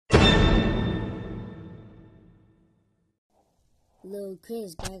Lil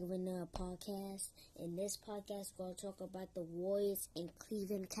Chris back with another podcast. In this podcast, we're going to talk about the Warriors and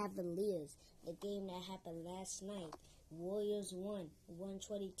Cleveland Cavaliers, the game that happened last night. Warriors won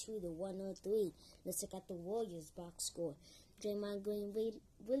 122 to 103. Let's look at the Warriors box score. Draymond Green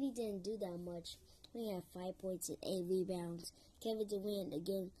really didn't do that much. He had 5 points and 8 rebounds. Kevin Durant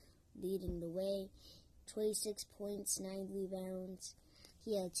again leading the way, 26 points, 9 rebounds.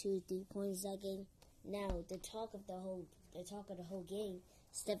 He had 2 3-pointers that game. Now the talk of the whole game,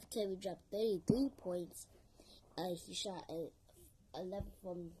 Steph Curry dropped 33 points. He shot 11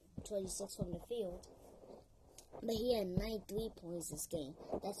 from 26 from the field, but he had 9 3-points this game.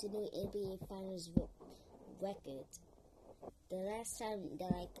 That's a new NBA Finals record. The last time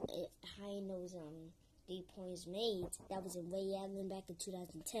that high in those 3-points made, that was in Ray Allen back in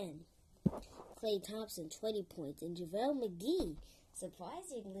 2010. Klay Thompson 20 points, and JaVale McGee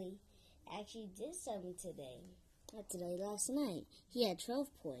surprisingly actually did something last night. He had 12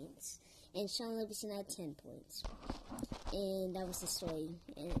 points, and Sean Livingston had 10 points. And that was the story,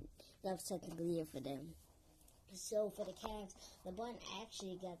 and that was technically it for them. So for the Cavs, LeBron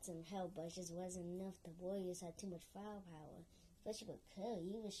actually got some help, but it just wasn't enough. The Warriors had too much firepower, especially with Curry.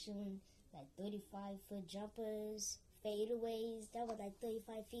 He was shooting like 35-foot jumpers, fadeaways. That was like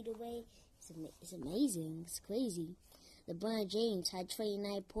 35 feet away. It's amazing. It's crazy. LeBron James had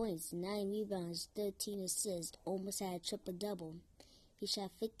 29 points, 9 rebounds, 13 assists, almost had a triple-double. He shot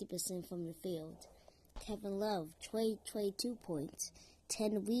 50% from the field. Kevin Love, 22 points,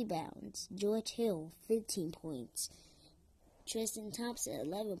 10 rebounds. George Hill, 15 points. Tristan Thompson,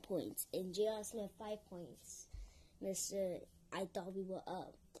 11 points. And J.R. Smith, 5 points. I thought we were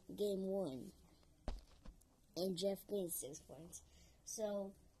up. Game 1. And Jeff Green, 6 points.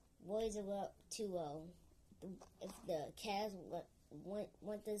 So, Warriors are up 2-0. If the Cavs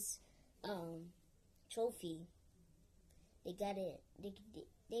want this trophy, they got it.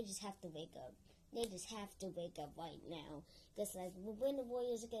 They just have to wake up. They just have to wake up right now. Because when the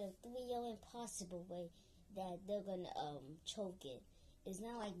Warriors get a 3-0 impossible way that they're gonna choke it. It's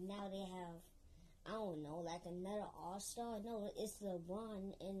not like now they have like another All-Star. No, it's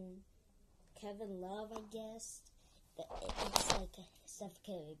LeBron and Kevin Love, I guess. It's like Steph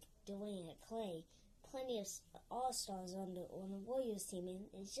Curry, Durant, Klay. Plenty of all-stars on the Warriors team, and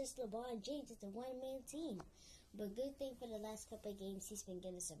it's just LeBron James. It's a one-man team. But good thing for the last couple of games, he's been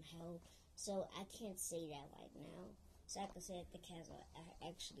getting some help. So I can't say that right now. So I can say that the Cavs are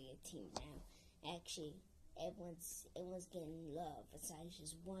actually a team now. Actually, everyone's getting love. Besides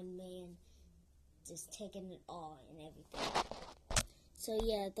just one man just taking it all and everything. So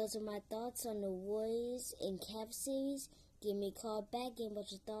yeah, those are my thoughts on the Warriors and Cavs series. Give me a call back, give me what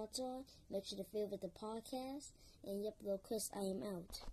your thoughts are. Make sure to favorite the podcast. And yep, Lil Chris, I am out.